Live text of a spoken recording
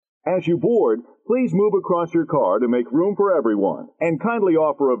As you board, please move across your car to make room for everyone, and kindly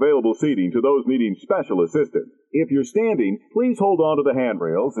offer available seating to those needing special assistance. If you're standing, please hold on to the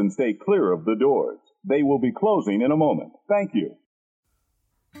handrails and stay clear of the doors. They will be closing in a moment. Thank you.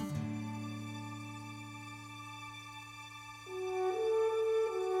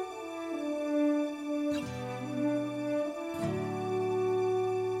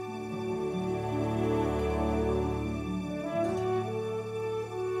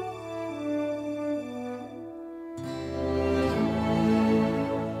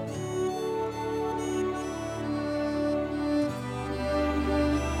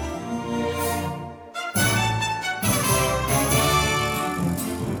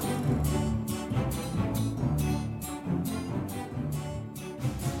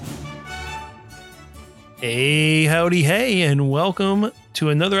 Hey, howdy, hey, and welcome to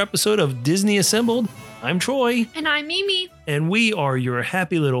another episode of Disney Assembled. I'm Troy. And I'm Mimi. And we are your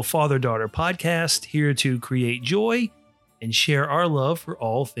happy little father-daughter podcast here to create joy and share our love for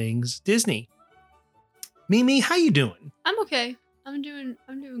all things Disney. Mimi, how you doing? I'm okay. I'm doing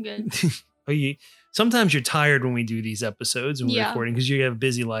good. Sometimes you're tired when we do these episodes and we're recording because you have a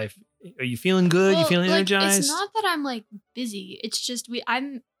busy life. Are you feeling good? You feeling energized? It's not that I'm busy. It's just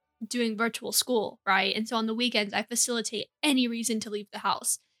I'm doing virtual school, right? And so on the weekends, I facilitate any reason to leave the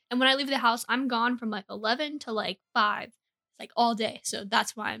house. And when I leave the house, I'm gone from 11 to 5. It's all day. So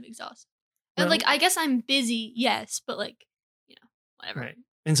that's why I'm exhausted. And well, I guess I'm busy, yes, but whatever. Right.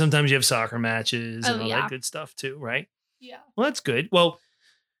 And sometimes you have soccer matches and all that good stuff too, right? Yeah. Well, that's good. Well,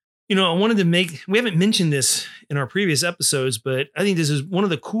 I wanted to we haven't mentioned this in our previous episodes, but I think this is one of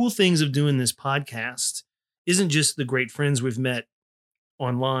the cool things of doing this podcast isn't just the great friends we've met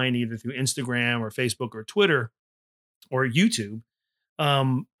online, either through Instagram or Facebook or Twitter or YouTube.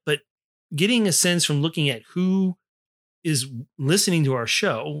 But getting a sense from looking at who is listening to our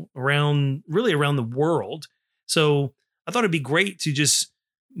show around the world. So I thought it'd be great to just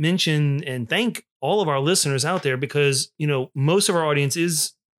mention and thank all of our listeners out there because, most of our audience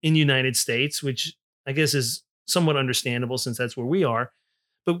is in the United States, which I guess is somewhat understandable since that's where we are.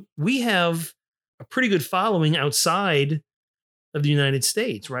 But we have a pretty good following outside of the United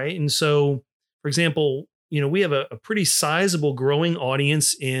States, right? And so, for example, we have a pretty sizable growing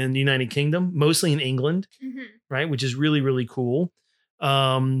audience in the United Kingdom, mostly in England, right? Which is really, really cool.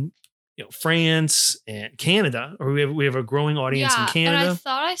 France and Canada, or we have a growing audience in Canada. And I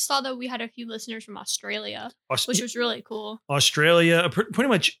thought I saw that we had a few listeners from Australia, which was really cool. Australia, pretty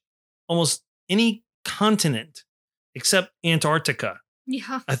much almost any continent except Antarctica.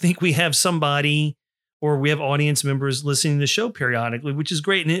 Yeah. I think we have somebody or we have audience members listening to the show periodically, which is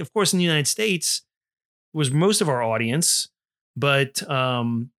great. And of course, in the United States was most of our audience, but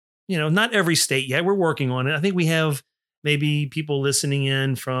not every state yet. We're working on it. I think we have maybe people listening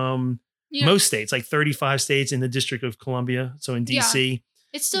in from most states, 35 states in the District of Columbia. So in DC. Yeah.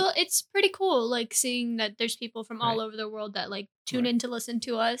 It's pretty cool, seeing that there's people from all over the world that tune in to listen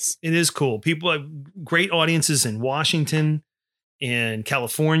to us. It is cool. People have great audiences in Washington and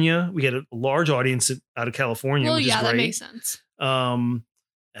California. We get a large audience out of California, which is great. That makes sense.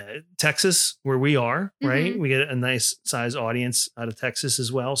 Texas, where we are, right? We get a nice size audience out of Texas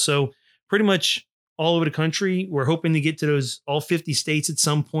as well. So pretty much all over the country. We're hoping to get to all 50 states at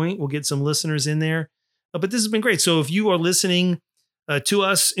some point. We'll get some listeners in there. But this has been great. So if you are listening to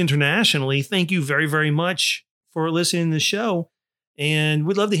us internationally, thank you very, very much for listening to the show. And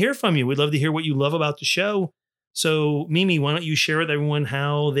we'd love to hear from you. We'd love to hear what you love about the show. So Mimi, why don't you share with everyone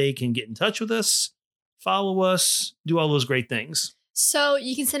how they can get in touch with us, follow us, do all those great things. So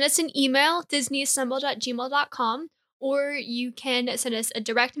you can send us an email, disneyassembled@gmail.com, or you can send us a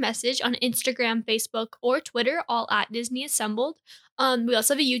direct message on Instagram, Facebook, or Twitter, all at Disney Assembled. We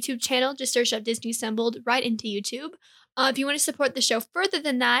also have a YouTube channel. Just search up Disney Assembled right into YouTube. If you want to support the show further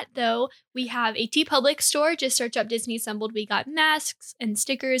than that, though, we have a TeePublic store. Just search up Disney Assembled. We got masks and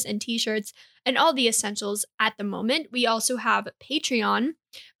stickers and t-shirts and all the essentials at the moment. We also have Patreon.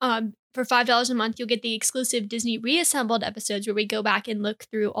 For $5 a month, you'll get the exclusive Disney Reassembled episodes where we go back and look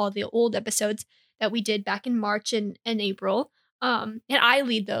through all the old episodes that we did back in March and April. And I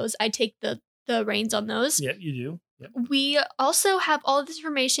lead those. I take the reins on those. Yeah, you do. Yep. We also have all of this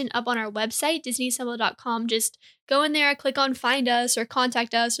information up on our website, disneyassembled.com. Just go in there, click on find us or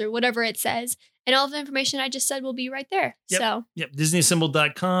contact us or whatever it says. And all of the information I just said will be right there. Yep.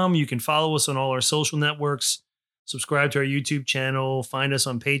 disneyassembled.com. You can follow us on all our social networks, subscribe to our YouTube channel, find us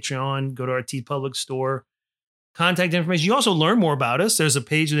on Patreon, go to our TeePublic store, contact information. You also learn more about us. There's a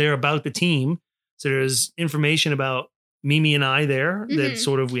page there about the team. So there's information about Mimi and I there that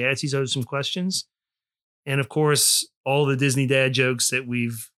sort of we ask each other some questions. And of course, all the Disney dad jokes that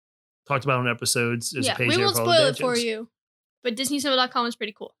we've talked about on episodes. There's a page we there won't for all the spoil dad it for jokes. you. But DisneySymbol.com is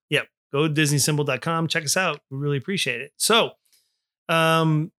pretty cool. Yep. Go to DisneySymbol.com. Check us out. We really appreciate it. So, what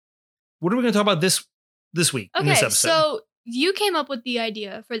are we going to talk about this week in this Okay, episode? so you came up with the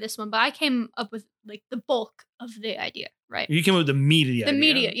idea for this one, but I came up with like the bulk of the idea, right? You came up with the meat of the idea. The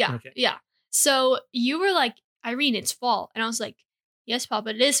media, yeah. Okay. Yeah. So you were like, Irene, it's fall. And I was like, yes, Papa,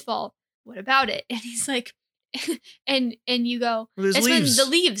 it is fall. What about it? And he's like, and you go, Well, there's it's leaves. when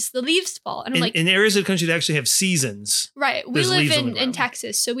the leaves fall. And I'm like, in areas of the country that actually have seasons. right. We there's live leaves on the in ground.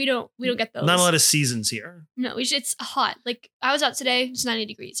 Texas, so we don't get those. Not a lot of seasons here. No, it's hot. Like I was out today, it's 90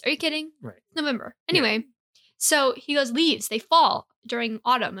 degrees. Are you kidding? Right. It's November. Anyway, so he goes, leaves, they fall during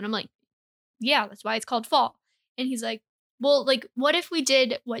autumn. And I'm like, yeah, that's why it's called fall. And he's like, well, like, what if we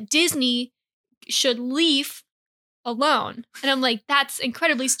did what Disney should leave alone? And I'm like, that's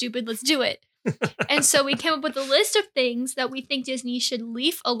incredibly stupid. Let's do it. And so we came up with a list of things that we think Disney should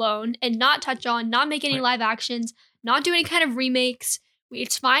leave alone and not touch on, not make any Right. live actions, not do any kind of remakes.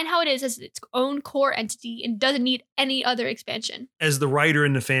 It's fine how it is as its own core entity and doesn't need any other expansion. As the writer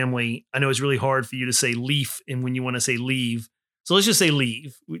in the family, I know it's really hard for you to say leaf and when you want to say leave. So let's just say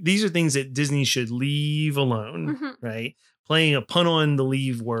leave. These are things that Disney should leave alone, Mhm. right? Playing a pun on the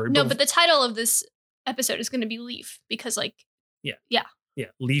leave word. No, but the title of this episode is going to be Leaf because, like, yeah,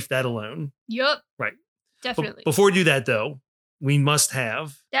 leave that alone. yup. Right. Definitely. Before we do that, though, we must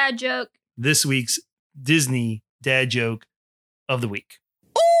have Dad joke. this week's Disney dad joke of the week.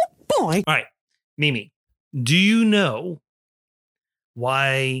 Boy. All right, Mimi, do you know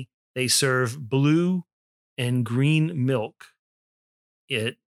why they serve blue and green milk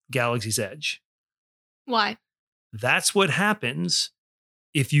at Galaxy's Edge? Why? That's what happens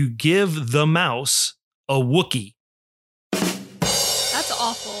if you give the mouse a Wookiee. That's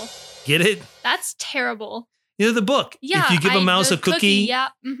awful. Get it? That's terrible. You know the book. Yeah. If you give a mouse the a cookie, Yeah.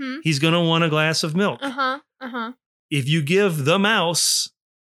 Mm-hmm. he's going to want a glass of milk. Uh-huh. Uh-huh. If you give the mouse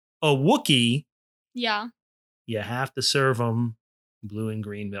a Wookiee, Yeah. you have to serve them blue and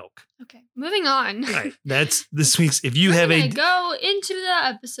green milk. Okay. Moving on. All right. That's this week's. If you We're have gonna a go into the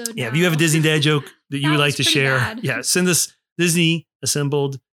episode. Yeah, now. if you have a Disney dad joke that you That would like was to pretty share, bad. yeah, send us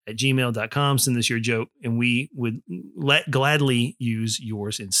DisneyAssembled@gmail.com. Send us your joke, and we would gladly use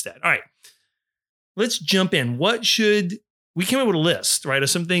yours instead. All right, let's jump in. We came up with a list, right, of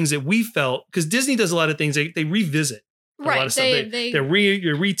some things that we felt, because Disney does a lot of things, they revisit a lot right. of stuff. They They're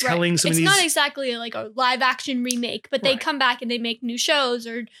retelling right. some It's of these. not exactly like a live action remake, but they Right. come back and they make new shows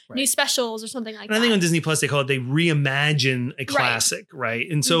or new Right. specials or something like And that. I think on Disney Plus, they call it, they reimagine a classic, right?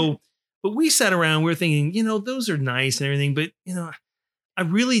 And so, but we sat around, we were thinking, those are nice and everything, but, I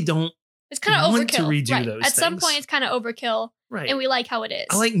really don't. It's kind of want to overkill. redo right. those At some things. point, it's kind of overkill, Right. and we like how it is.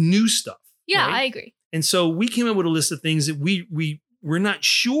 I like new stuff. Yeah, right? I agree. And so we came up with a list of things that we're not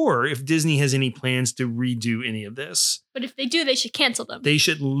sure if Disney has any plans to redo any of this. But if they do, they should cancel them. They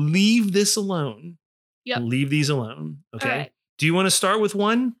should leave this alone. Yep. Leave these alone. Okay. All right. Do you want to start with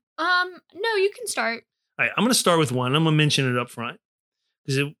one? No, you can start. All right. I'm going to start with one. I'm going to mention it up front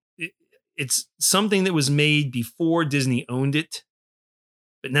because it's something that was made before Disney owned it,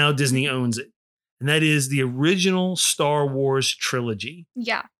 but now Disney owns it. And that is the original Star Wars trilogy.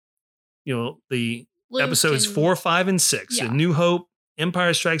 Yeah. The Luke episodes and- 4, 5, and 6. Yeah. A New Hope,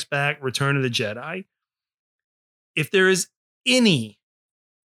 Empire Strikes Back, Return of the Jedi. If there is any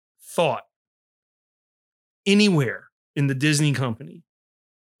thought anywhere in the Disney company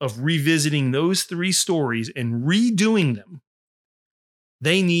of revisiting those 3 stories and redoing them,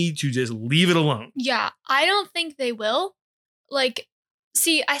 they need to just leave it alone. Yeah, I don't think they will. Like,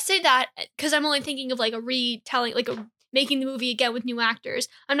 see, I say that because I'm only thinking of like a retelling, like making the movie again with new actors.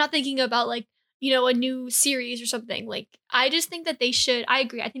 I'm not thinking about like, a new series or something. Like, I just think that they should, I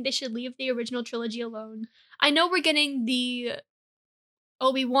agree. I think they should leave the original trilogy alone. I know we're getting the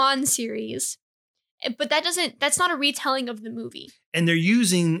Obi-Wan series, but that's not a retelling of the movie. And they're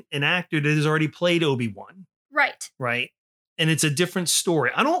using an actor that has already played Obi-Wan, Right. right? And it's a different story.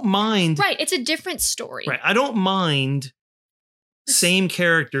 I don't mind. Right. It's a different story. Right. I don't mind same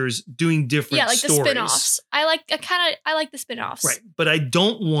characters doing different Yeah, like stories. the spin-offs. I like the spin-offs. Right. But I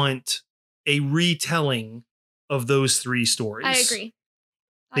don't want a retelling of those 3 stories. I agree.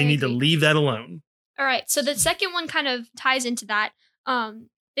 They need to leave that alone. All right. So the second one kind of ties into that.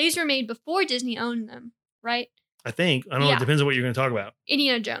 These were made before Disney owned them, right? I think. I don't know. Yeah. It depends on what you're going to talk about.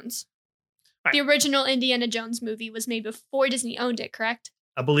 Indiana Jones. Right. The original Indiana Jones movie was made before Disney owned it, correct?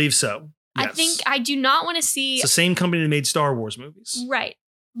 I believe so. Yes. I do not want to see. It's the same company that made Star Wars movies. Right.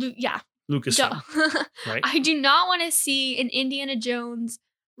 Yeah. Lucasfilm. Duh. Right. I do not want to see an Indiana Jones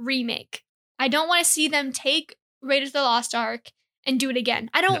remake. I don't want to see them take Raiders of the Lost Ark and do it again.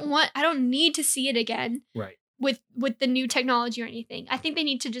 I don't need to see it again. Right. With the new technology or anything. I think they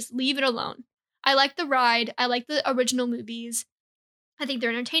need to just leave it alone. I like the ride. I like the original movies. I think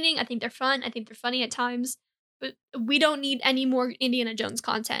they're entertaining. I think they're fun. I think they're funny at times. But we don't need any more Indiana Jones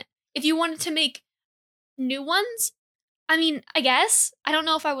content. If you wanted to make new ones, I mean, I guess. I don't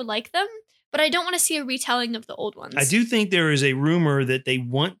know if I would like them, but I don't want to see a retelling of the old ones. I do think there is a rumor that they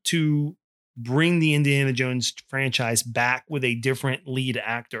want to bring the Indiana Jones franchise back with a different lead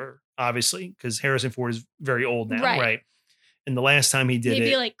actor, obviously, because Harrison Ford is very old now, right? And the last time he did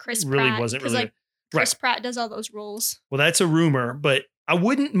maybe it, like Chris really Pratt, wasn't really like Chris Pratt does all those roles. Well, that's a rumor, but I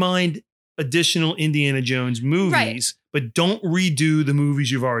wouldn't mind additional Indiana Jones movies, but don't redo the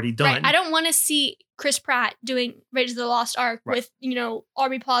movies you've already done. Right. I don't want to see Chris Pratt doing Raiders of the Lost Ark with,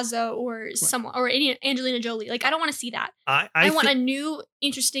 Aubrey Plaza or someone or Angelina Jolie. Like, I don't want to see that. I want a new,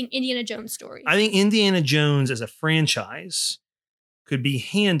 interesting Indiana Jones story. I think Indiana Jones as a franchise could be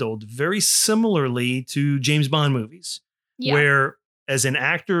handled very similarly to James Bond movies, where as an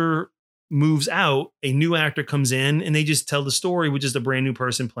actor moves out, a new actor comes in and they just tell the story with just a brand new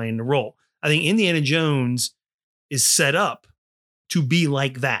person playing the role. I think Indiana Jones is set up to be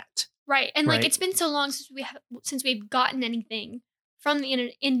like that. Right. And like, it's been so long since we've gotten anything from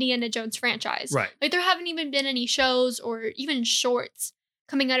the Indiana Jones franchise. Right. Like, there haven't even been any shows or even shorts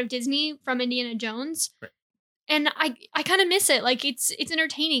coming out of Disney from Indiana Jones. Right. And I kind of miss it. Like, it's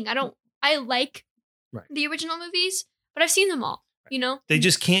entertaining. I like right. the original movies, but I've seen them all, you know? They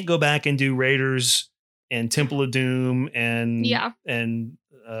just can't go back and do Raiders and Temple of Doom and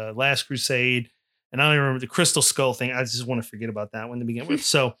Last Crusade. And I don't even remember the Crystal Skull thing. I just want to forget about that one to begin with.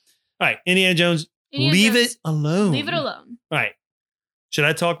 So, all right, Indiana Jones, leave it alone. Leave it alone. All right. Should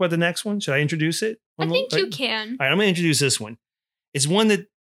I talk about the next one? Should I introduce it? I think you can. All right, I'm going to introduce this one. It's one that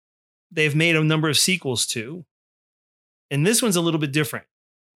they've made a number of sequels to. And this one's a little bit different.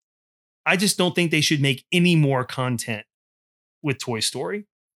 I just don't think they should make any more content with Toy Story.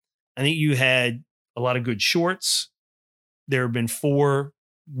 I think you had a lot of good shorts. There have been 4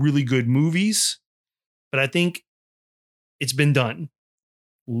 really good movies, but I think it's been done.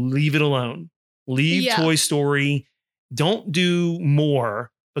 Leave it alone. Leave Toy Story. Don't do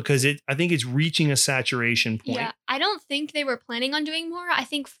more because I think it's reaching a saturation point. Yeah, I don't think they were planning on doing more. I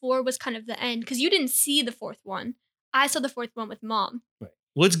think 4 was kind of the end because you didn't see the 4th one. I saw the 4th one with Mom. Right.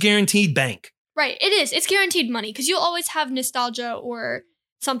 Well, it's guaranteed bank. Right. It is. It's guaranteed money because you'll always have nostalgia or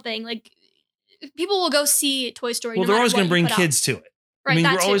something. Like, people will go see Toy Story. Well, they're always going to bring kids to it. Right, I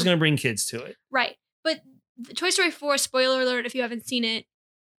mean, we're always going to bring kids to it. Right. But Toy Story 4, spoiler alert, if you haven't seen it,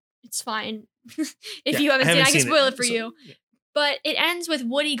 it's fine. If you haven't seen it, I can spoil it for you. Yeah. But it ends with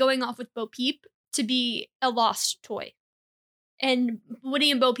Woody going off with Bo Peep to be a lost toy. And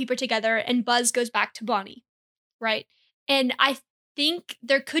Woody and Bo Peep are together, and Buzz goes back to Bonnie. Right? And I think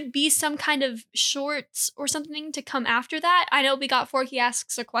there could be some kind of shorts or something to come after that. I know we got Forky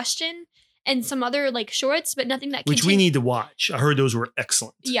Asks a Question and some other like shorts, but nothing that which we need to watch. I heard those were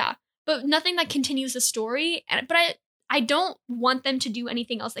excellent. Yeah, but nothing that continues the story. But I don't want them to do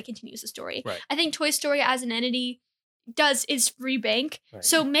anything else that continues the story. Right. I think Toy Story as an entity is free bank. Right.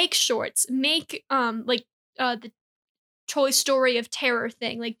 So make shorts, make the Toy Story of Terror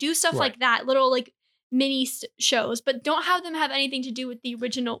thing, like do stuff like that, little like mini shows, but don't have them have anything to do with the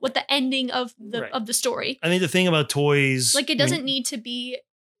original, with the ending of the story. I think the thing about toys, like, it doesn't need to be.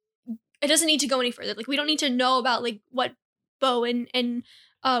 It doesn't need to go any further. Like, we don't need to know about like what Bo and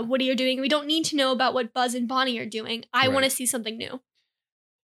Woody are doing. We don't need to know about what Buzz and Bonnie are doing. I want to see something new.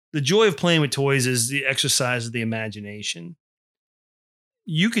 The joy of playing with toys is the exercise of the imagination.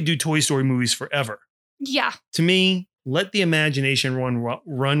 You could do Toy Story movies forever. Yeah. To me, let the imagination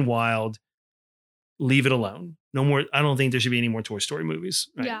run wild. Leave it alone. No more. I don't think there should be any more Toy Story movies.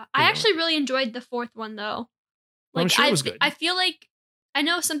 Right? Yeah. I actually really enjoyed the 4th one though. Like, I'm sure it was good. I feel like, I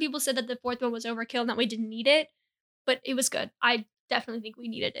know some people said that the 4th one was overkill and that we didn't need it, but it was good. I definitely think we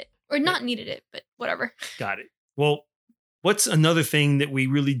needed it. Or not needed it, but whatever. Got it. Well, what's another thing that we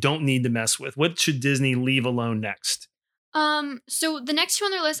really don't need to mess with? What should Disney leave alone next? So the next 2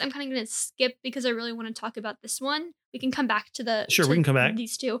 on their list, I'm kind of going to skip because I really want to talk about this one. We can come back to we can come back.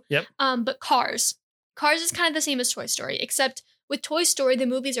 These 2. Yep. But Cars. Cars is kind of the same as Toy Story, except with Toy Story, the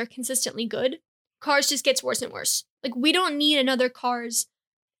movies are consistently good. Cars just gets worse and worse. Like, we don't need another Cars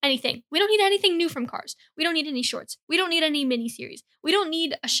anything. We don't need anything new from Cars. We don't need any shorts. We don't need any miniseries. We don't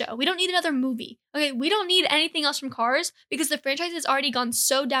need a show. We don't need another movie. Okay, we don't need anything else from Cars because the franchise has already gone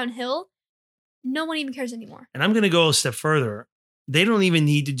so downhill. No one even cares anymore. And I'm going to go a step further. They don't even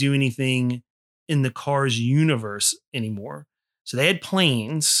need to do anything in the Cars universe anymore. So they had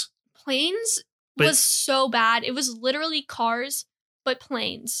Planes. Planes was so bad. It was literally Cars but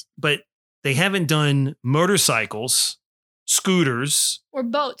planes But they haven't done motorcycles, scooters, or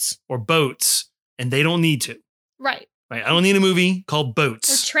boats. or boats, and they don't need to. Right. Right? I don't need a movie called Or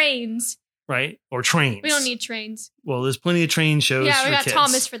Boats, trains. right? Or trains. We don't need trains. Well, there's plenty of train shows Yeah, for we got kids.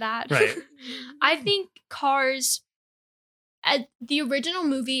 Thomas for that. Right. I think Cars, the original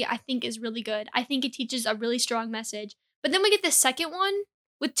movie, I think is really good. I think it teaches a really strong message. But then we get the second one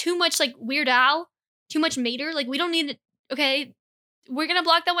with too much like Weird Al, too much Mater. Like we don't need it. Okay, we're gonna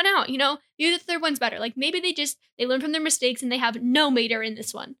block that one out. You know, maybe the third one's better. Like maybe they learn from their mistakes and they have no Mater in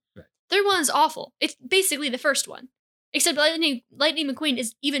this one. Right. Third one's awful. It's basically the first one, except Lightning McQueen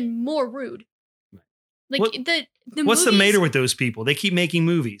is even more rude. Right. Like What- the What's the movies- matter with those people? They keep making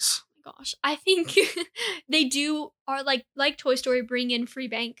movies. Gosh, I think they are like Toy Story, bring in free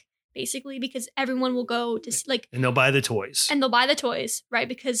bank basically because everyone will go to like And they'll buy the toys. and they'll buy the toys, right?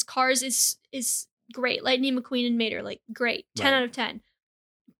 Because Cars is great. Lightning McQueen and Mater, like great, 10 Right. out of 10.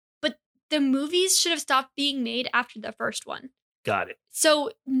 But the movies should have stopped being made after the first one. Got it.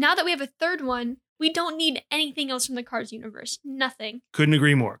 So now that we have a third one, we don't need anything else from the Cars universe. Nothing. Couldn't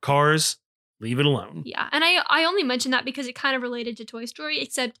agree more. Cars, leave it alone. Yeah, and I only mentioned that because it kind of related to Toy Story,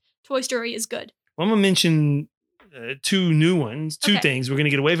 except Toy Story is good. Well, I'm going to mention two new ones, two Okay. things. We're going to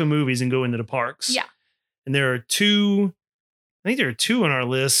get away from movies and go into the parks. Yeah. And I think there are two on our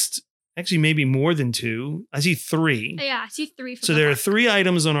list. Actually, maybe more than two. I see three. Yeah, I see 3 from So the there are park. 3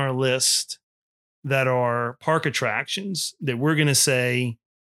 items on our list that are park attractions that we're going to say,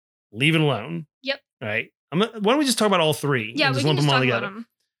 leave it alone. Yep. Right. Why don't we just talk about all 3? Yeah, and we just can lump just them all talk about together. them.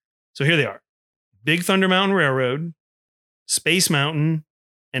 So here they are: Big Thunder Mountain Railroad, Space Mountain,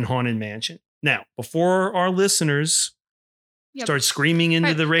 and Haunted Mansion. Now, before our listeners Yep. start screaming into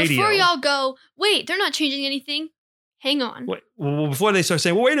Right, the radio, Before y'all go, wait, they're not changing anything. Hang on. before they start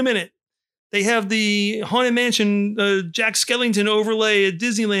saying, well, wait a minute. They have the Haunted Mansion Jack Skellington overlay at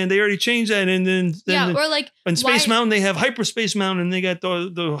Disneyland. They already changed that. And then Yeah, or like, on Space why- Mountain, they have Hyperspace Mountain. And they got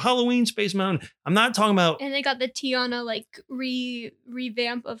the Halloween Space Mountain. I'm not talking about. and they got the Tiana like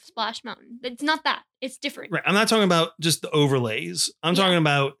revamp of Splash Mountain. It's not that. It's different. Right. I'm not talking about just the overlays. I'm Yeah. talking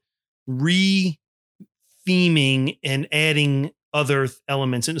about re-theming and adding other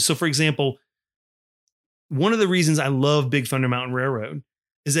elements. And so, for example, one of the reasons I love Big Thunder Mountain Railroad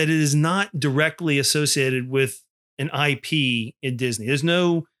is that it is not directly associated with an IP in Disney. There's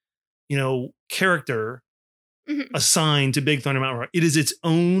no, character Mhm. assigned to Big Thunder Mountain Railroad. It is its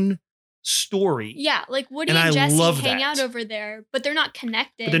own story. Yeah, like Woody And and, I Jesse love hang that. out over there, but they're not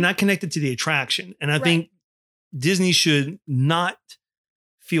connected. But they're not connected to the attraction. And I Right. think Disney should not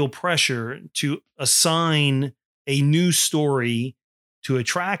feel pressure to assign a new story to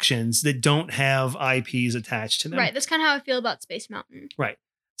attractions that don't have IPs attached to them. Right. That's kind of how I feel about Space Mountain,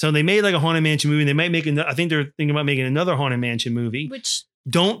 So they made like a Haunted Mansion movie. And they might make, I think they're thinking about making another Haunted Mansion movie. which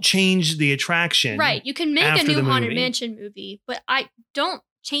Don't change the attraction. right, you can make a after new the Haunted movie. Mansion movie, but I don't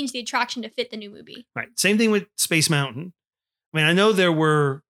change the attraction to fit the new movie. Right. Same thing with Space Mountain. I mean, I know there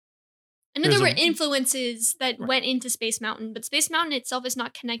were, I know there There's were a- influences that Right. went into Space Mountain, but Space Mountain itself is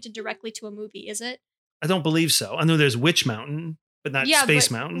not connected directly to a movie, is it? I don't believe so. I know there's Witch Mountain, but not Space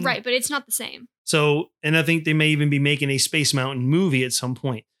Mountain. Right, but it's not the same. So, and I think they may even be making a Space Mountain movie at some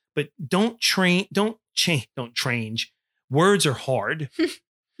point. But don't change. Words are hard.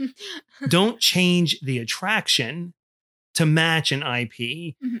 Don't change the attraction to match an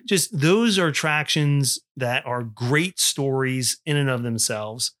IP. Mhm. Just those are attractions that are great stories in and of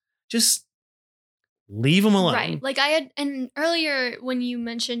themselves. Just leave them alone. Right. Like and earlier when you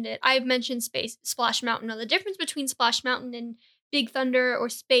mentioned it, I mentioned Splash Mountain. Now the difference between Splash Mountain and Big Thunder or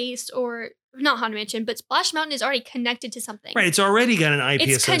Space or not Haunted Mansion, but Splash Mountain is already connected to something. Right. It's already got an IP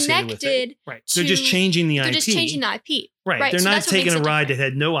It's associated with it. connected Right. They're just changing the They're IP. just changing the IP. Right. They're so not that's what taking makes a it ride that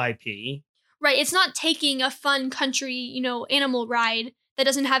different. had no IP. Right. It's not taking a fun country, animal ride that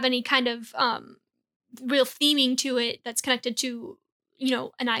doesn't have any kind of real theming to it that's connected to,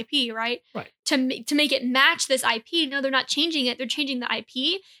 an IP, right? Right. To make it match this IP. No, they're not changing it. They're changing the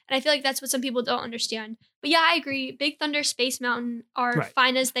IP. And I feel like that's what some people don't understand. But yeah, I agree. Big Thunder, Space Mountain are Right.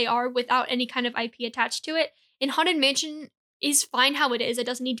 fine as they are without any kind of IP attached to it. And Haunted Mansion is fine how it is. It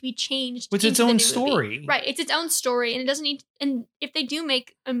doesn't need to be changed. It's its into the own new movie. story. Right. It's its own story. And it doesn't need, and if they do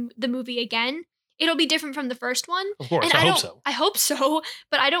make the movie again, it'll be different from the first one. Of course. And I hope don't, so. I hope so,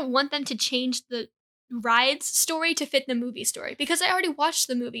 but I don't want them to change the ride's story to fit the movie story because I already watched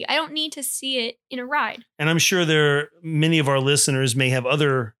the movie. I don't need to see it in a ride. And I'm sure many of our listeners may have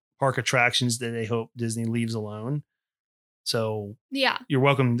other park attractions that they hope Disney leaves alone. So Yeah. you're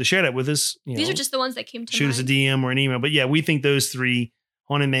welcome to share that with us. These are just the ones that came to shoot mind. us a DM or an email. But yeah, we think those 3,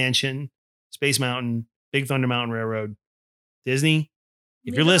 Haunted Mansion, Space Mountain, Big Thunder Mountain Railroad, Disney,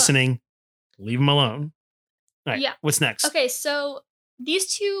 If Leave you're it alone. listening, leave them alone. All right. Yeah. What's next? Okay, so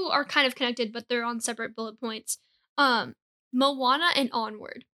these two are kind of connected, but they're on separate bullet points. Moana and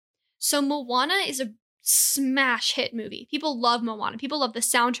Onward. So Moana is a smash hit movie. People love Moana. People love the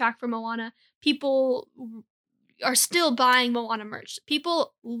soundtrack for Moana. People are still buying Moana merch.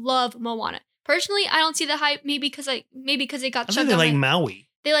 People love Moana. Personally, I don't see the hype. Maybe because it got I think shoved they on like my- Maui.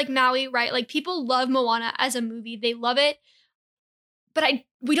 They like Maui, right? Like people love Moana as a movie. They love it. But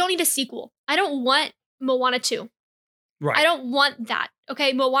we don't need a sequel. I don't want Moana 2. Right. I don't want that.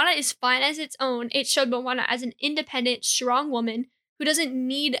 Okay, Moana is fine as its own. It showed Moana as an independent, strong woman who doesn't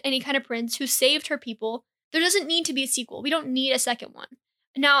need any kind of prince, who saved her people. There doesn't need to be a sequel. We don't need a second one.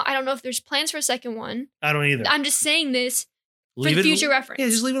 Now, I don't know if there's plans for a second one. I don't either. I'm just saying this Leave for it- future reference. Yeah,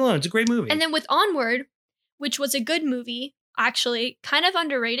 just leave it alone. It's a great movie. And then with Onward, which was a good movie, actually, kind of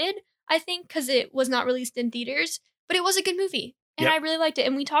underrated, I think, because it was not released in theaters, but it was a good movie. And Yep. I really liked it.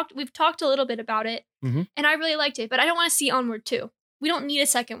 And we've talked a little bit about it. Mhm. And I really liked it. But I don't want to see Onward 2. We don't need a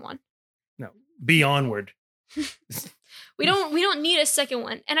second one. no, be onward. We don't need a second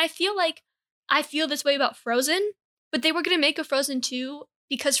one. And I feel this way about Frozen, but they were gonna make a Frozen 2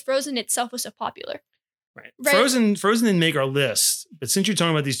 because Frozen itself was so popular. Right. Right. Frozen didn't make our list, but since you're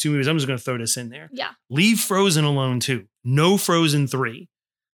talking about these two movies, I'm just going to throw this in there. Yeah. Leave Frozen alone too. No Frozen 3.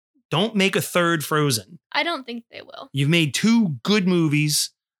 Don't make a third Frozen. I don't think they will. You've made two good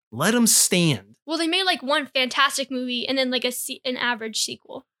movies. Let them stand. Well, they made like one fantastic movie and then like an average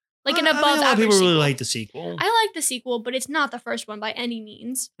sequel. Like an I think above a lot of average people really sequel. like the sequel. I like the sequel, but it's not the first one by any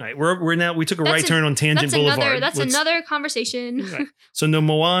means. All right, we took a That's right turn on Tangent Boulevard. That's another conversation. Right. So no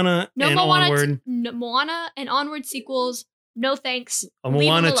Moana No and Moana, Onward. Moana and Onward sequels. No thanks. A Leave 'em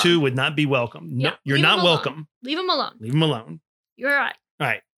Moana alone. 2 would not be welcome. No, Yeah, you're leave 'em not alone. welcome. Leave them alone. Leave them alone. You're right. All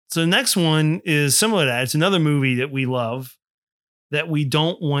right. So the next one is similar to that. It's another movie that we love that we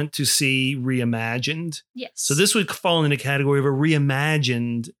don't want to see reimagined. Yes. So this would fall in the category of a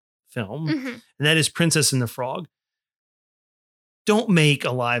reimagined film, Mhm. and that is Princess and the Frog. Don't make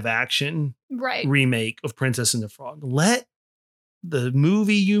a live action Right. remake of Princess and the Frog. Let the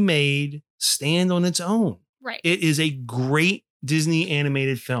movie you made stand on its own. Right. It is a great Disney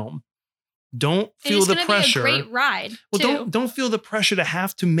animated film. Don't And feel it's the gonna pressure. be a great ride. Well, too. don't feel the pressure to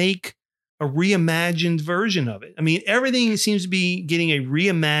have to make a reimagined version of it. I mean, everything seems to be getting a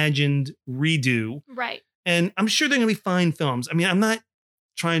reimagined redo, Right. and I'm sure they're going to be fine films. I mean, I'm not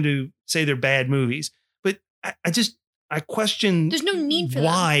trying to say they're bad movies, but I question There's no need for them.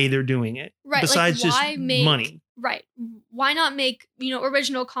 why they're doing it. Right. Besides like, why just make, money. Right. Why not make,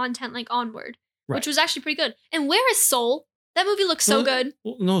 original content like Onward, Right. which was actually pretty good. And where is Soul? That movie looks so Well, good.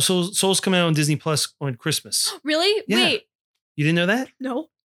 Well, no, Soul's coming out on Disney Plus on Christmas. Really? Yeah. Wait. You didn't know that? No.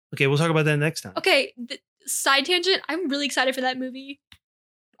 Okay, we'll talk about that next time. Okay. Side tangent. I'm really excited for that movie.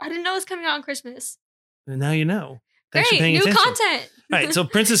 I didn't know it was coming out on Christmas. And now you know. Thanks Great. for paying New attention. content. All right, so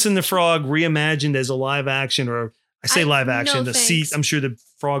Princess and the Frog reimagined as a live action, or I say live action. no The C, thanks. I'm sure the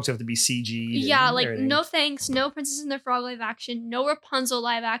frogs have to be CG. Yeah, like no thanks, no Princess and the Frog live action, no Rapunzel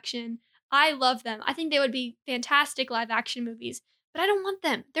live action. I love them. I think they would be fantastic live action movies, but I don't want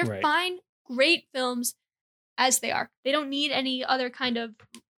them. They're Right. fine, great films as they are. They don't need any other kind of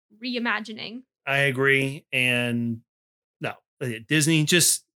reimagining. I agree, and no, Disney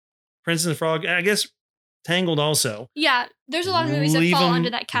just Princess and the Frog. And I guess Tangled also. Yeah, there's a lot of movies that Leave fall 'em- under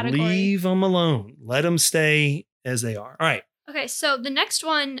that category. Leave them alone. Let them stay as they are. All right. Okay, so the next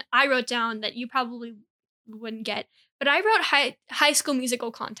one I wrote down that you probably wouldn't get, but I wrote High School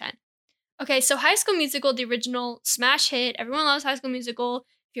Musical content. Okay, so High School Musical, the original smash hit. Everyone loves High School Musical.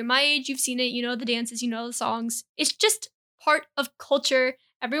 If you're my age, you've seen it. You know the dances, you know the songs. It's just part of culture.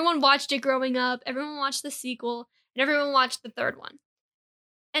 Everyone watched it growing up. Everyone watched the sequel, and everyone watched the third one.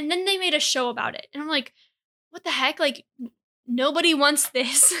 And then they made a show about it, and I'm like, what the heck? Like, nobody wants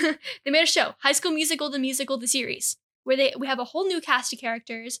this. They made a show, High School Musical, the series, where we have a whole new cast of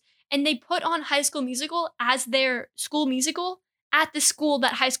characters, and they put on High School Musical as their school musical at the school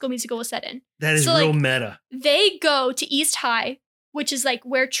that High School Musical was set in. That is So, real like, meta. They go to East High, which is like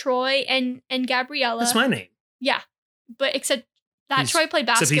where Troy and Gabriella. That's my name. Yeah, but except that He's- Troy played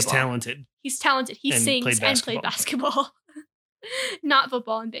basketball. Except he's talented. He's talented. He And sings played and played basketball. Not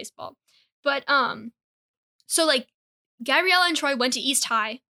football and baseball. But so like Gabriella and Troy went to East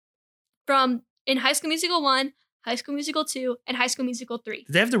High from in High School Musical 1, High School Musical 2, and High School Musical 3.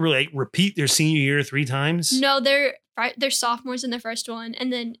 Did they have to really repeat their senior year 3 times? No, they're sophomores in the first one,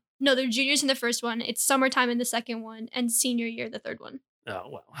 and then no, they're juniors in the first one. It's summertime in the second one, and senior year the third one. Oh,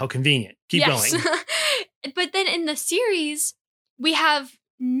 well, how convenient. Keep going. But then in the series, we have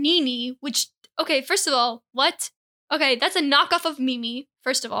Nini, which, okay, first of all, what? Okay, that's a knockoff of Mimi,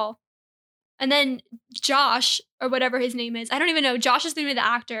 first of all. And then Josh, or whatever his name is, I don't even know. Josh is the name of the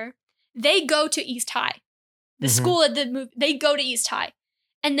actor. They go to East High. The school at the movie, they go to East High.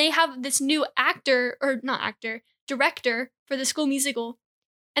 And they have this new director for the school musical.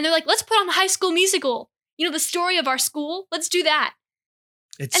 And they're like, let's put on High School Musical. You know, the story of our school. Let's do that.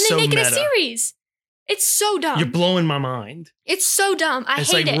 It's and they so make meta. it a series. It's so dumb. You're blowing my mind. It's so dumb. I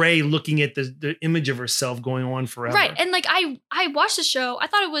it's hate like it. Ray looking at the image of herself going on forever. Right. And like I watched the show. I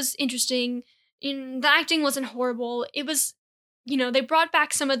thought it was interesting. The acting wasn't horrible. It was, you know, they brought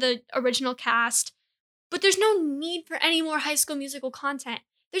back some of the original cast, but there's no need for any more High School Musical content.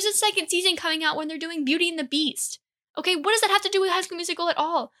 There's a second season coming out when they're doing Beauty and the Beast. Okay, what does that have to do with High School Musical at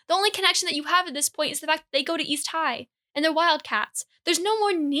all? The only connection that you have at this point is the fact that they go to East High and they're Wildcats. There's no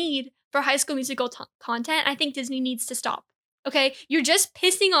more need for High School Musical content. I think Disney needs to stop. Okay, you're just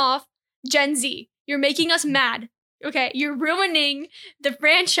pissing off Gen Z. You're making us mad. Okay, you're ruining the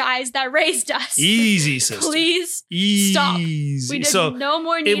franchise that raised us. Easy, sister. Please Easy. stop. We did So no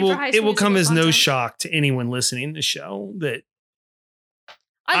more need for High School it will come as Musical no content. shock to anyone listening to the show that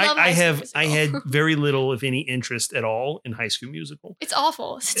I love High School I Musical. had very little, if any, interest at all in High School Musical. It's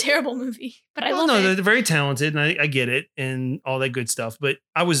awful. It's a terrible movie, but I Well, love no, it. they're very talented, and I get it, and all that good stuff. But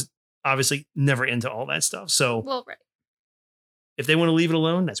I was obviously never into all that stuff. So Well, right. if they want to leave it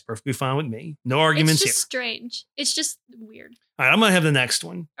alone, that's perfectly fine with me. No It's arguments just here. strange. It's just weird. All right, I'm gonna have the next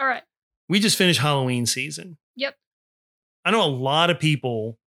one. All right. We just finished Halloween season. Yep. I know a lot of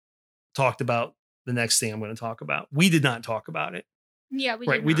people talked about the next thing I'm going to talk about. We did not talk about it. Yeah, we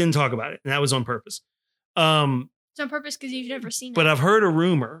Right. did We not. didn't talk about it. And that was on purpose. It's on purpose because you've never seen But it. I've heard a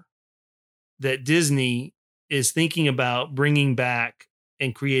rumor that Disney is thinking about bringing back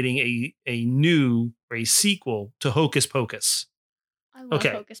and creating a new or a sequel to Hocus Pocus. I love okay.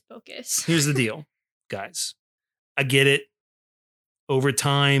 Hocus Pocus. Here's the deal, guys. I get it. Over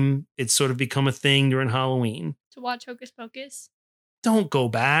time, it's sort of become a thing during Halloween. To watch Hocus Pocus. Don't go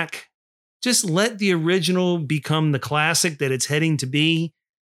back. Just let the original become the classic that it's heading to be.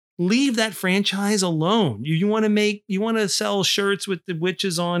 Leave that franchise alone. You want to sell shirts with the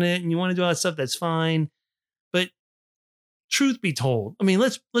witches on it and you want to do all that stuff, that's fine. But truth be told, I mean,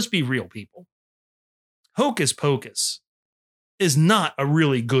 let's be real, people. Hocus Pocus is not a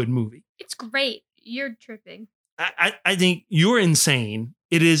really good movie. It's great. You're tripping. I think you're insane.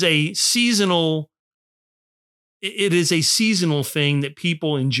 It is a seasonal thing that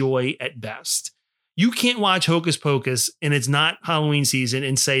people enjoy at best. You can't watch Hocus Pocus and it's not Halloween season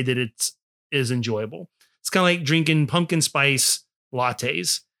and say that it is enjoyable. It's kind of like drinking pumpkin spice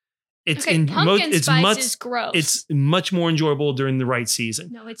lattes. It's Okay, pumpkin spice is gross. It's much more enjoyable during the right season.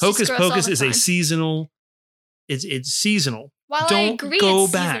 No, it's Hocus just gross Pocus all the is a time. seasonal. It's seasonal. While I Don't agree go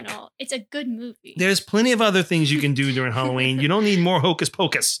it's back. seasonal, it's a good movie. There's plenty of other things you can do during Halloween. You don't need more Hocus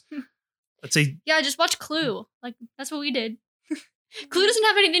Pocus. Let's say Yeah, just watch Clue. Like, that's what we did. Clue doesn't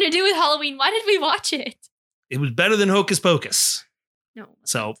have anything to do with Halloween. Why did we watch it? it was better than Hocus Pocus. No.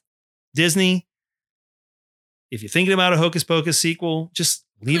 So, Disney, if you're thinking about a Hocus Pocus sequel, just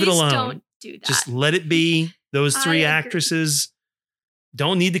leave it Please alone. don't do that. Just let it be. Those I three agree. actresses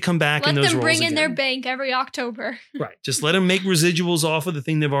don't need to come back in Let those them roles bring in their again. bank every October. Right. Just let them make residuals off of the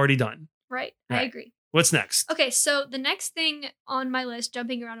thing they've already done. Right. I Right. agree. What's next? Okay, so the next thing on my list,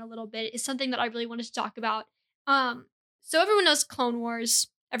 jumping around a little bit, is something that I really wanted to talk about. So everyone knows Clone Wars.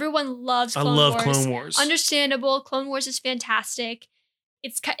 Everyone loves I Clone love Wars. Clone Wars. Understandable. Clone Wars is fantastic.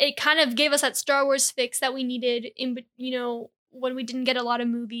 It kind of gave us that Star Wars fix that we needed when we didn't get a lot of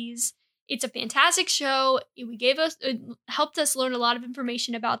movies. It's a fantastic show. It helped us learn a lot of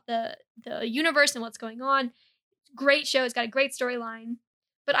information about the universe and what's going on. Great show. It's got a great storyline.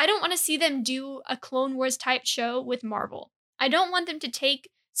 But I don't want to see them do a Clone Wars type show with Marvel. I don't want them to take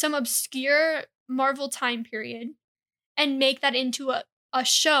some obscure Marvel time period and make that into a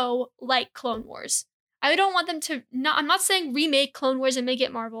show like Clone Wars. I don't want them to I'm not saying remake Clone Wars and make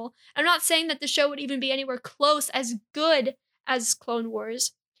it Marvel. I'm not saying that the show would even be anywhere close as good as Clone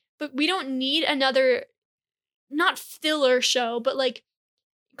Wars. But we don't need another, not filler show, but like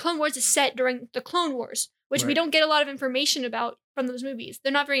Clone Wars is set during the Clone Wars, which we Right. don't get a lot of information about from those movies.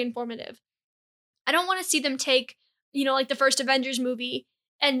 They're not very informative. I don't want to see them take, like the first Avengers movie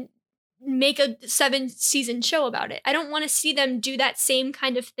and make a 7-season show about it. I don't want to see them do that same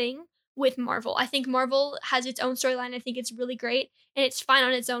kind of thing with Marvel. I think Marvel has its own storyline. I think it's really great and it's fine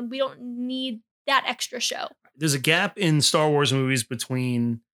on its own. We don't need that extra show. There's a gap in Star Wars movies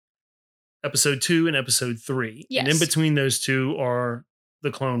between episode 2 and episode 3. Yes. And in between those two are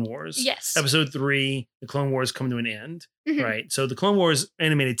the Clone Wars. Yes. Episode 3, the Clone Wars come to an end. Mhm. Right. So the Clone Wars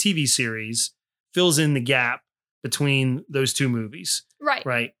animated TV series fills in the gap between those two movies, Right.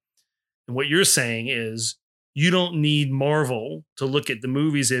 right? And what you're saying is you don't need Marvel to look at the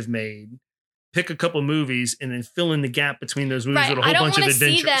movies they've made, pick a couple movies, and then fill in the gap between those movies with a whole bunch of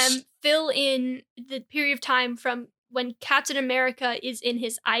adventures. I don't want to see them fill in the period of time from when Captain America is in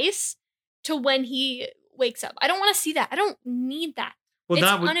his ice to when he wakes up. I don't want to see that. I don't need that. Well,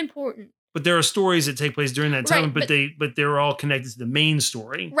 it's unimportant. But there are stories that take place during that time, right, but they're all connected to the main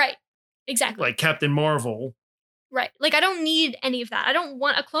story. Right. Exactly. Like Captain Marvel. Right. Like, I don't need any of that. I don't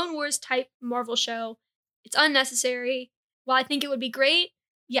want a Clone Wars type Marvel show. It's unnecessary. While I think it would be great,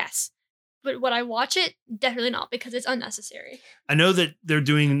 yes. But would I watch it? Definitely not, because it's unnecessary. I know that they're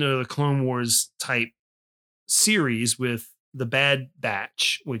doing the Clone Wars type series with the Bad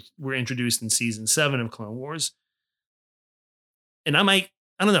Batch, which were introduced in season 7 of Clone Wars. And I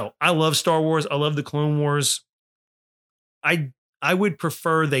don't know. I love Star Wars. I love the Clone Wars. I would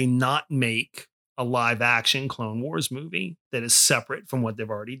prefer they not make a live action Clone Wars movie that is separate from what they've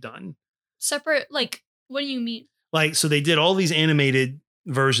already done. Separate? Like, what do you mean? Like, so they did all these animated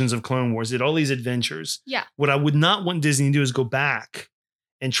versions of Clone Wars, did all these adventures. Yeah. What I would not want Disney to do is go back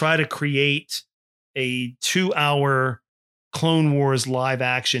and try to create a 2-hour Clone Wars live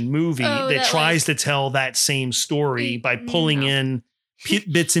action movie that tries to tell that same story by pulling in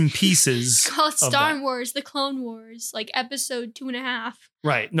bits and pieces. Call it Star Wars, the Clone Wars, like episode 2.5.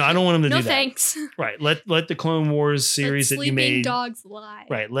 Right. No, I don't want them to do that. No thanks. Right. Let the Clone Wars series that you made. Sleeping Dogs lie.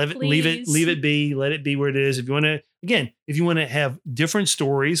 Right. Leave it be. Let it be where it is. If you want to have different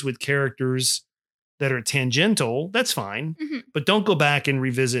stories with characters that are tangential, that's fine. Mm-hmm. But don't go back and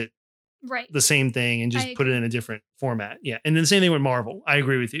revisit the same thing and just put it in a different format. Yeah. And then the same thing with Marvel. I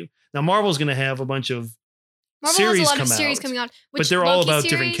agree with you. Now Marvel's going to have a bunch of Marvel has a lot of series coming out, but they're all about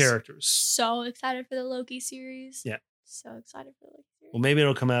different characters. So excited for the Loki series. Yeah. So excited for the Loki series. Well, maybe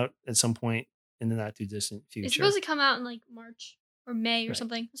it'll come out at some point in the not too distant future. It's supposed to come out in like March or May or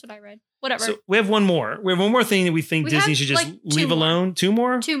something. That's what I read. Whatever. So we have one more. We have one more thing that we think Disney should just leave alone. 2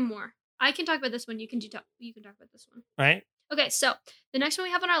 more? 2 more. I can talk about this one. You can talk about this one. All right. Okay, so the next one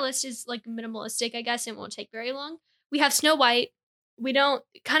we have on our list is like minimalistic, I guess. It won't take very long. We have Snow White.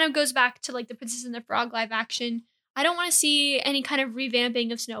 It kind of goes back to like the Princess and the Frog live action. I don't want to see any kind of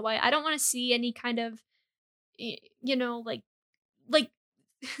revamping of Snow White. I don't want to see any kind of, like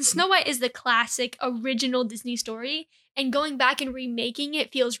Snow White is the classic original Disney story, and going back and remaking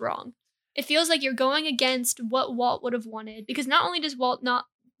it feels wrong. It feels like you're going against what Walt would have wanted, because not only does Walt not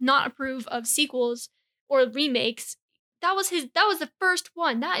approve of sequels or remakes, that was the first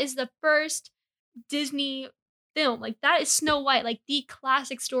one. That is the first Disney film. Like, that is Snow White, like the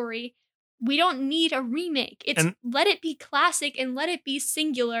classic story. We don't need a remake. Let it be classic and let it be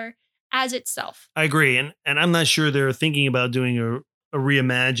singular as itself. I agree. And I'm not sure they're thinking about doing a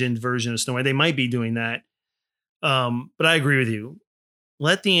reimagined version of Snow White. They might be doing that. But I agree with you.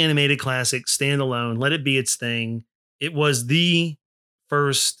 Let the animated classic stand alone. Let it be its thing. It was the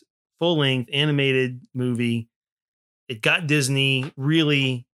first full-length animated movie. It got Disney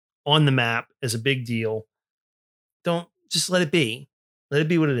really on the map as a big deal. Don't just let it be. Let it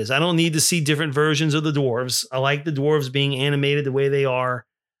be what it is. I don't need to see different versions of the dwarves. I like the dwarves being animated the way they are.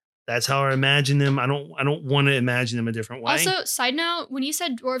 That's how I imagine them. I don't want to imagine them a different way. Also, side note, when you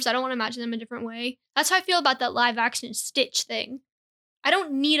said dwarves, I don't want to imagine them a different way. That's how I feel about that live action Stitch thing. I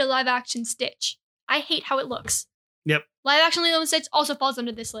don't need a live action Stitch. I hate how it looks. Yep. Live action Lilo and Stitch also falls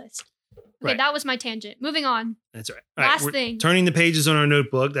under this list. Okay, That was my tangent. Moving on. That's right. Last thing. Turning the pages on our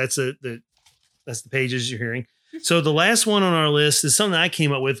notebook. That's the pages you're hearing. So the last one on our list is something I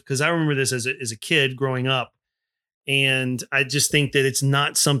came up with because I remember this as a kid growing up. And I just think that it's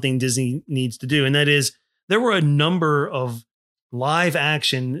not something Disney needs to do. And that is, there were a number of live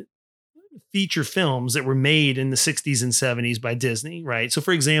action feature films that were made in the 60s and 70s by Disney, right? So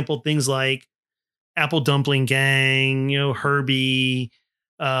for example, things like Apple Dumpling Gang, Herbie,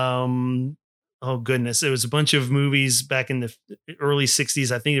 oh goodness, there was a bunch of movies back in the early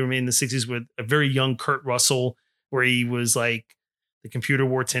 60s. I think they were made in the 60s with a very young Kurt Russell, where he was like, the computer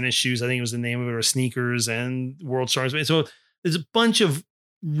wore tennis shoes, I think it was the name of it, or sneakers, and World Stars. So there's a bunch of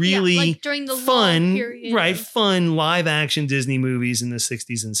really like during the fun, period. right? Fun live action Disney movies in the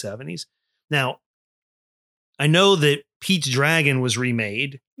 60s and 70s. Now, I know that Pete's Dragon was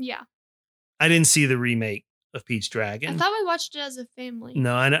remade. Yeah. I didn't see the remake of Pete's Dragon. I thought we watched it as a family.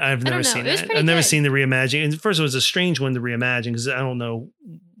 No, I've never seen it. I've never seen the reimagining. And first, it was a strange one to reimagine because I don't know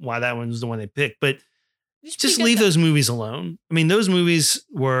why that one was the one they picked. But just leave those movies alone. I mean, those movies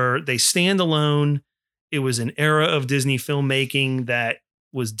they stand alone. It was an era of Disney filmmaking that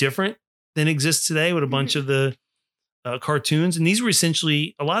was different than exists today with a bunch of the cartoons. And these were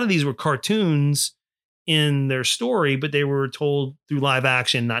essentially, a lot of these were cartoons in their story, but they were told through live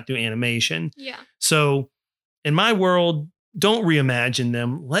action, not through animation. Yeah. So in my world, don't reimagine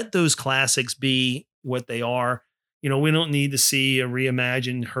them. Let those classics be what they are. You know, we don't need to see a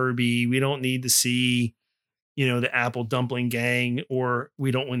reimagined Herbie. We don't need to see, you know, the Apple Dumpling Gang, or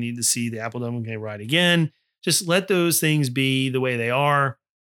we don't need to see the Apple Dumpling Gang ride again. Just let those things be the way they are.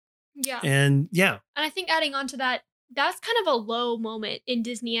 Yeah. And yeah. And I think adding on to that, that's kind of a low moment in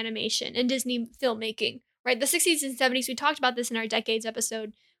Disney animation and Disney filmmaking, right? The 60s and 70s, we talked about this in our Decades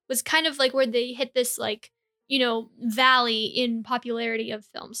episode, was kind of like where they hit this, like, you know, valley in popularity of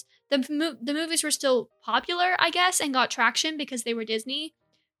films. The movies were still popular, I guess, and got traction because they were Disney.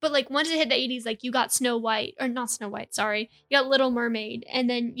 But like once it hit the 80s, like you got Snow White, or not Snow White, sorry. You got Little Mermaid. And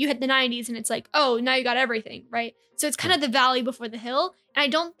then you hit the 90s and it's like, oh, now you got everything, right? So it's kind of the valley before the hill. And I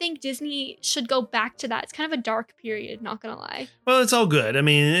don't think Disney should go back to that. It's kind of a dark period, not gonna lie. Well, it's all good. I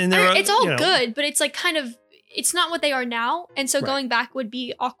mean, and it's all good, but it's like kind of, it's not what they are now. And so Right. going back would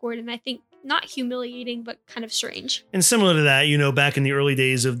be awkward. And I think not humiliating, but kind of strange. And similar to that, you know, back in the early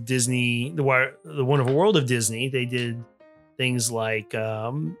days of Disney, the Wonderful World of Disney, they did things like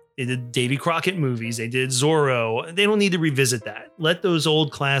they did Davy Crockett movies, they did Zorro. They don't need to revisit that. Let those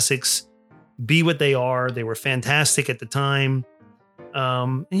old classics be what they are. They were fantastic at the time.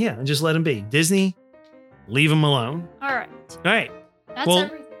 And yeah, just let them be. Disney, leave them alone. All right. All right. That's Well,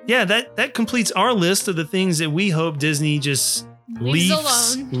 everything. Yeah, that completes our list of the things that we hope Disney just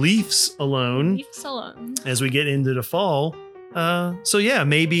Leaves alone as we get into the fall. So yeah,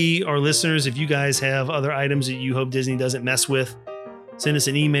 maybe our listeners, if you guys have other items that you hope Disney doesn't mess with, send us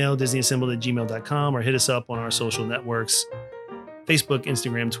an email, disneyassembled@gmail.com, or hit us up on our social networks, Facebook,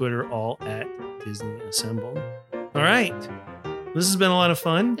 Instagram, Twitter, all at Disney Assembled. All right. This has been a lot of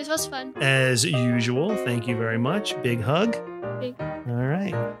fun. This was fun. As usual. Thank you very much. Big hug. Big. All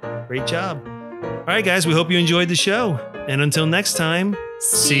right. Great job. All right, guys, we hope you enjoyed the show. And until next time,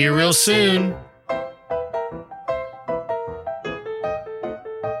 see you real soon.